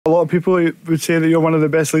A lot of people would say that you're one of the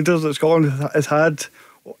best leaders that Scotland has had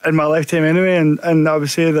in my lifetime anyway, and I would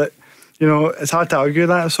say that, you know, it's hard to argue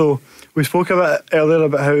that. So we spoke a bit earlier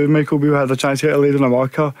about how Michael Beale had a chance here to lay down a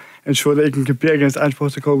marker and show that he can compete against Ange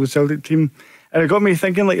Postecoglou's Celtic team. And it got me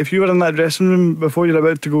thinking, like, if you were in that dressing room before you're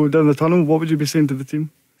about to go down the tunnel, what would you be saying to the team?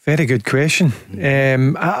 Very good question.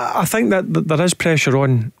 I think that there is pressure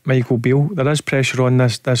on Michael Beale. There is pressure on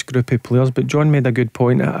this group of players. But John made a good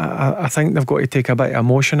point. I think they've got to take a bit of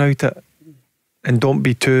emotion out of it and don't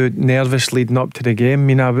be too nervous leading up to the game. I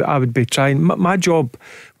mean, I would be trying. My job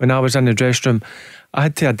when I was in the dressing room, I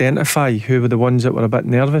had to identify who were the ones that were a bit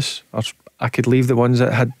nervous, or I could leave the ones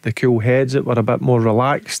that had the cool heads that were a bit more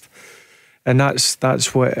relaxed. And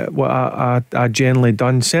that's what I generally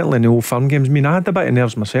done, certainly in the Old Firm games. I mean, I had a bit of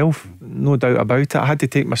nerves myself, no doubt about it. I had to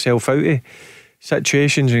take myself out of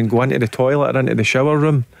situations and go into the toilet or into the shower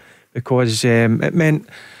room, because it meant,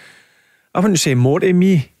 I wouldn't say more to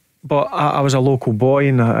me, but I was a local boy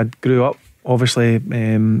and I grew up obviously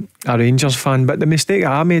a Rangers fan. But the mistake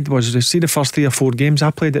I made was, to see the first 3 or 4 games, I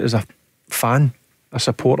played it as a fan, a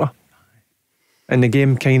supporter, and the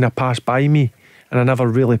game kind of passed by me. And I never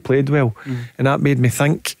really played well. And that made me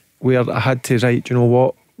think, where I had to, right, you know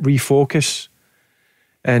what, refocus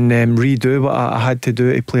and redo what I had to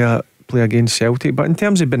do to play against Celtic. But in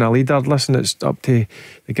terms of being a leader, listen, it's up to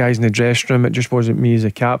the guys in the dressing room. It just wasn't me as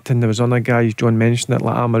a captain. There was other guys, John mentioned it,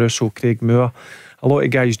 like Amaruso, Craig Moore. A lot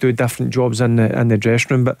of guys do different jobs in the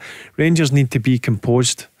dressing room. But Rangers need to be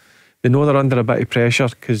composed. They know they're under a bit of pressure,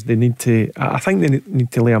 because they need to, I think they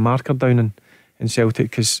need to lay a marker down in Celtic,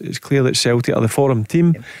 because it's clear that Celtic are the forum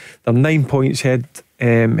team. They're 9 points head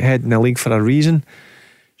in the league for a reason.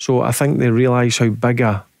 So I think they realise how big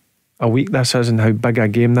a week this is and how big a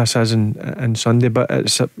game this is on Sunday. But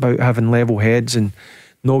it's about having level heads and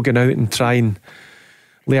not going out and try and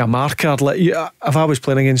lay a marker. If I was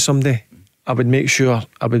playing against somebody, I would make sure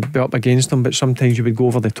I would be up against them, but sometimes you would go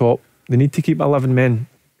over the top. They need to keep 11 men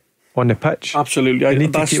on the pitch. Absolutely. They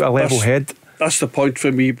need to keep a level head. That's the point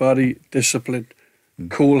for me, Barry. Discipline,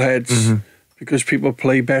 cool heads, because people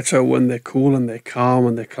play better when they're cool and they're calm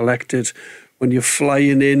and they're collected. When you're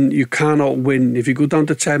flying in, you cannot win. If you go down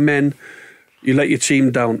to 10 men, you let your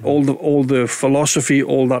team down. All the philosophy,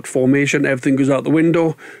 all that formation, everything goes out the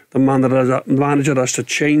window. The manager has to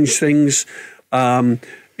change things.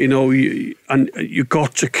 You know, and you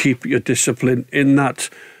got to keep your discipline in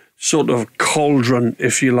that sort of cauldron,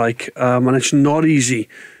 if you like. And it's not easy.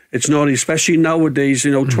 It's not, especially nowadays.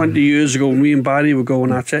 You know, 20 years ago when me and Barry were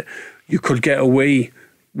going at it, you could get away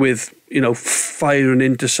with, you know, firing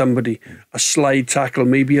into somebody, a slide tackle,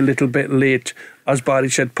 maybe a little bit late, as Barry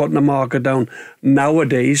said, putting a marker down.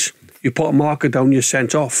 Nowadays, you put a marker down, you're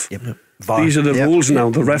sent off. These are the rules now.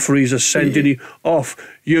 The referees are sending you off.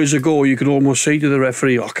 Years ago, you could almost say to the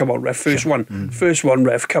referee, "Oh, come on, ref, first one,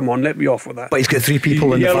 ref, come on, let me off with that." But he's got 3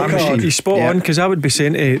 people in the farm machine. He's spot on, because I would be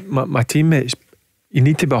saying to my teammates, you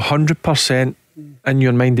need to be 100% in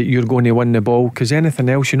your mind that you're going to win the ball, because anything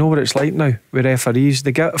else, you know what it's like now with referees.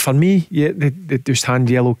 For me, they just hand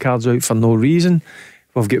yellow cards out for no reason.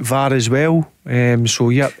 We've got VAR as well.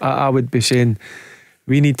 So I would be saying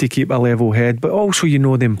we need to keep a level head, but also, you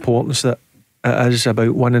know, the importance that it is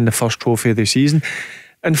about winning the first trophy of the season.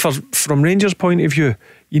 And from Rangers' point of view,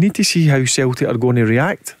 you need to see how Celtic are going to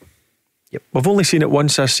react. We've only seen it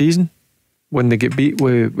once this season, when they get beat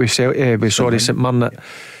with St Mirren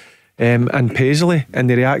and Paisley, and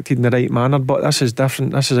they reacted in the right manner. But this is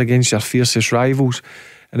different. This is against your fiercest rivals,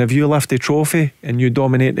 and if you lift the trophy and you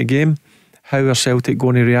dominate the game, how are Celtic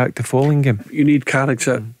going to react the following game? You need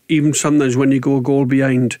character. Even sometimes when you go a goal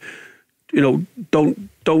behind, you know,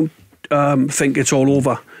 don't think it's all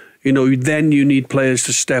over. You know, then you need players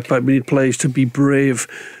to step up. You need players to be brave.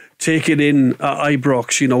 Take it in at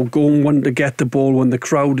Ibrox, you know, go and want to get the ball when the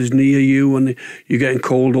crowd is near you and you're getting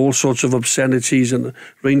called all sorts of obscenities, and the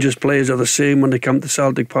Rangers players are the same when they come to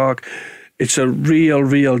Celtic Park. It's a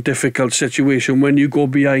real difficult situation when you go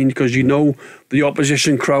behind, because you know the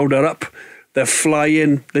opposition crowd are up, they're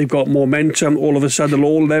flying, they've got momentum. All of a sudden,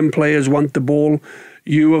 all them players want the ball.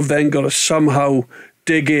 You have then got to somehow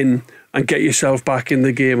dig in and get yourself back in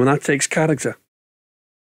the game, and that takes character.